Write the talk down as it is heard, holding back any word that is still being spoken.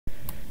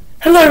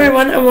Hello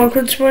everyone and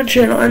welcome to my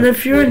channel, and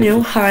if you are new,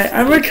 hi,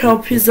 I'm Raquel.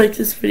 Please like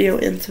this video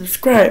and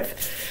subscribe.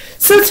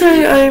 So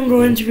today I am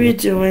going to be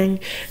doing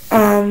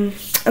a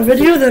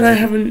video that I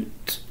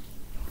haven't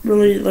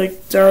really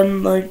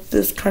done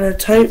this kind of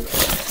type,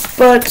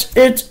 but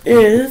it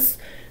is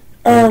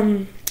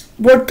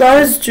what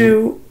guys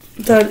do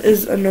that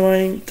is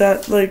annoying,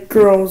 that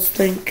girls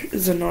think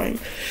is annoying.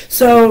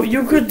 So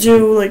you could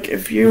do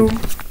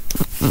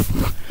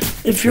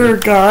if you're a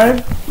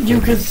guy,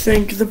 you could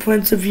think the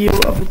points of view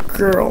of a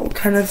girl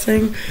kind of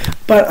thing.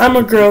 But I'm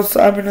a girl,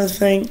 so I'm gonna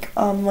think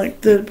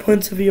the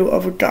points of view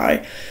of a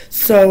guy.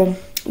 So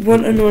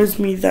what annoys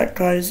me that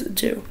guys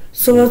do.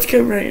 So let's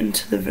get right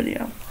into the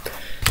video.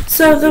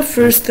 So the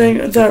first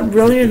thing that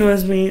really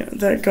annoys me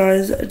that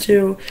guys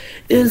do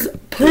is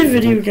play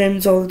video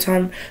games all the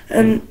time.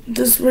 And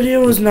this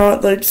video is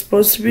not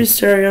supposed to be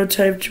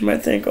stereotyped. You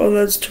might think, oh,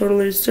 that's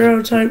totally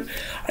stereotyped.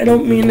 I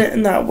don't mean it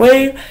in that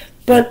way,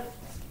 but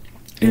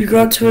you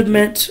got to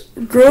admit,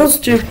 girls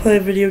do play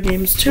video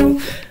games too,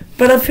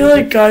 but I feel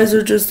like guys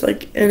are just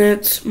in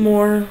it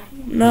more.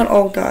 Not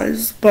all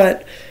guys,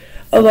 but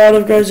a lot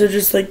of guys are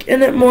just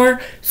in it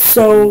more.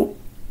 So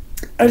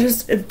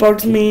it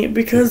bugs me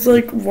because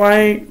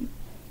why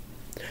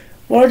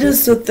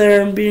just sit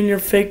there and be in your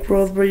fake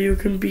world where you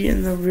can be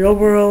in the real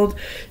world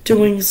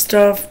doing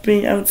stuff,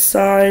 being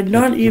outside,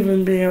 not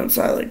even being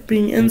outside,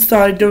 being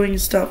inside doing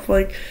stuff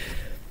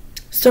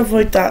stuff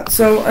like that.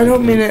 So I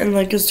don't mean it in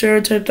a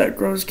stereotype that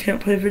girls can't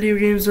play video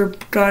games or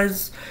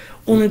guys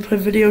only play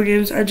video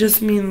games. I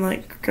just mean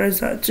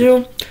guys that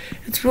do.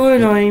 It's really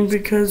annoying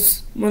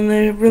because when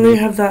they really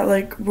have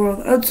that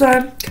world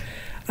outside,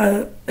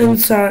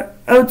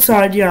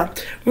 outside, yeah.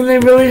 When they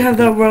really have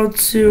that world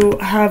to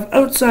have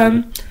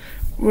outside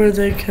where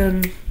they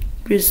can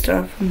be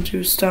stuff and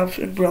do stuff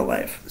in real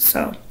life.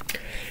 So,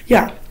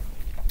 yeah.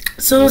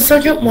 So the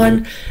second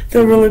one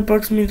that really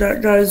bugs me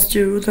that guys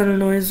do, that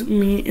annoys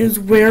me, is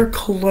wear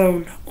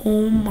cologne.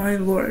 Oh my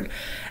lord.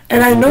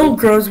 And I know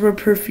girls wear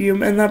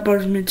perfume, and that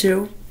bugs me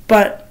too.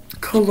 But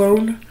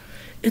cologne,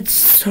 it's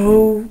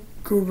so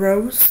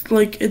gross.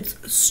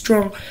 It's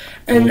strong.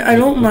 And I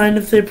don't mind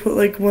if they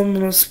put one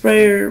little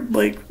spray or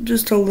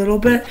just a little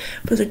bit.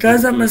 But the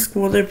guys at my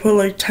school, they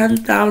put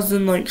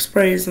 10,000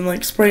 sprays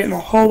and spray it in the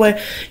hallway.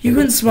 You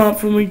can smell it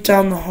from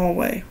down the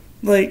hallway.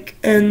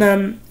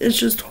 And it's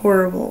just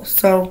horrible.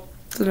 So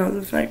it's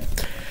another thing.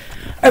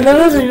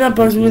 Another thing that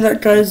bugs me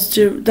that guys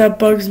do,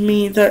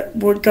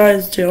 what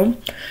guys do,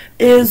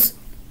 is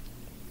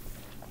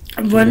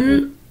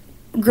when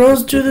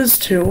girls do this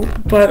too,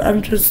 but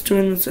I'm just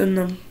doing this in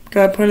the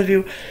guy point of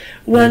view.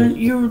 When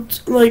you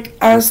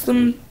ask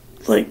them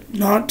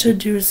not to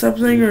do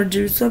something or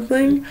do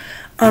something,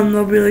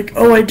 they'll be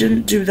oh, I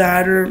didn't do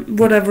that or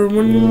whatever.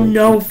 When you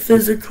know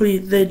physically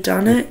they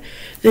done it,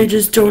 they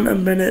just don't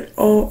admit it.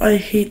 Oh, I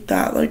hate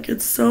that.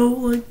 It's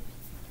so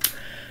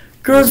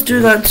girls do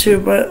that too,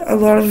 but a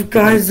lot of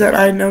guys that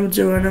I know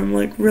do, and I'm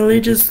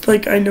really just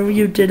I know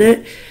you did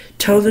it.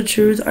 Tell the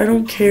truth. I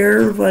don't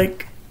care.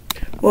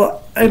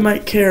 Well, I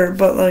might care,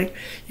 but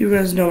you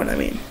guys know what I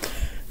mean.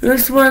 The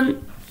next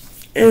one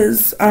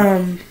is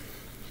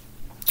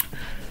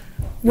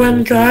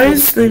when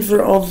guys think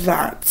they're all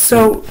that.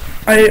 So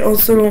I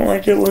also don't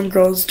like it when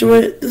girls do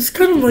it. This is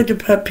kind of a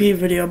pet peeve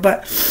video,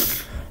 but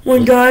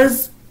when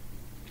guys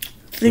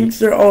think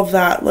they're all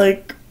that,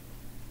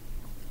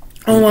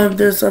 oh, I'm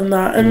this, I'm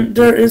that. And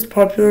there is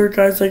popular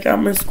guys at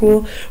my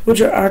school,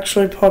 which are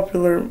actually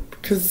popular,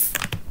 because,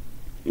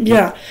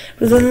 yeah.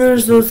 But then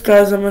there's those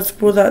guys at my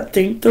school that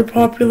think they're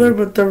popular,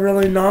 but they're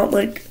really not,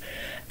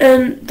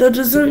 and that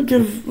doesn't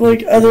give,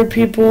 other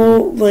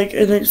people,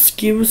 an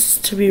excuse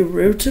to be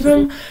rude to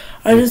them.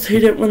 I just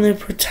hate it when they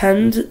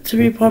pretend to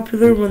be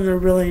popular when they're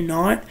really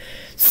not.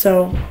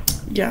 So,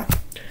 yeah.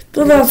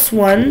 The last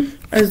one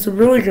is a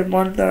really good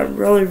one that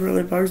really,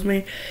 really bugs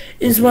me,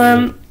 is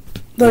when,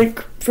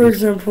 for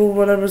example,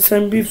 what I was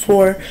saying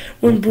before,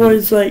 when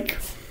boys, are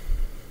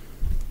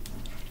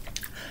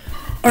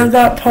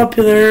that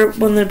popular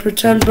when they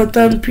pretend, but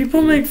then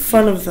people make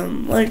fun of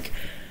them.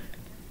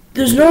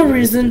 There's no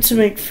reason to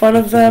make fun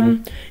of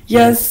them.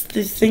 Yes,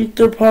 they think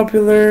they're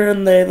popular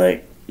and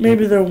they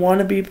maybe they want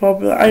to be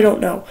popular. I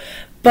don't know.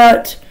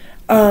 But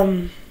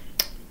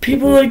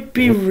people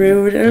be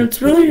rude, and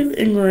it's really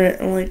ignorant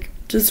and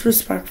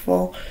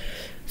disrespectful.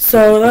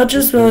 So that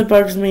just really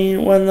bugs me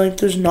when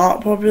there's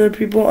not popular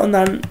people and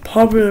then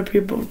popular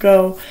people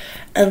go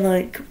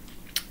and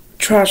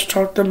trash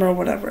talk them or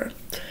whatever.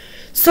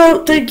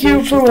 So, thank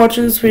you for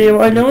watching this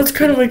video. I know it's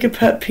kind of a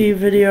pet peeve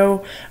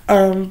video,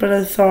 but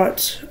I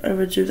thought I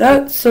would do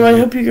that. So, I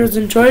hope you guys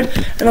enjoyed,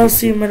 and I'll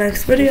see you in my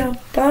next video.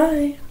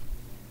 Bye!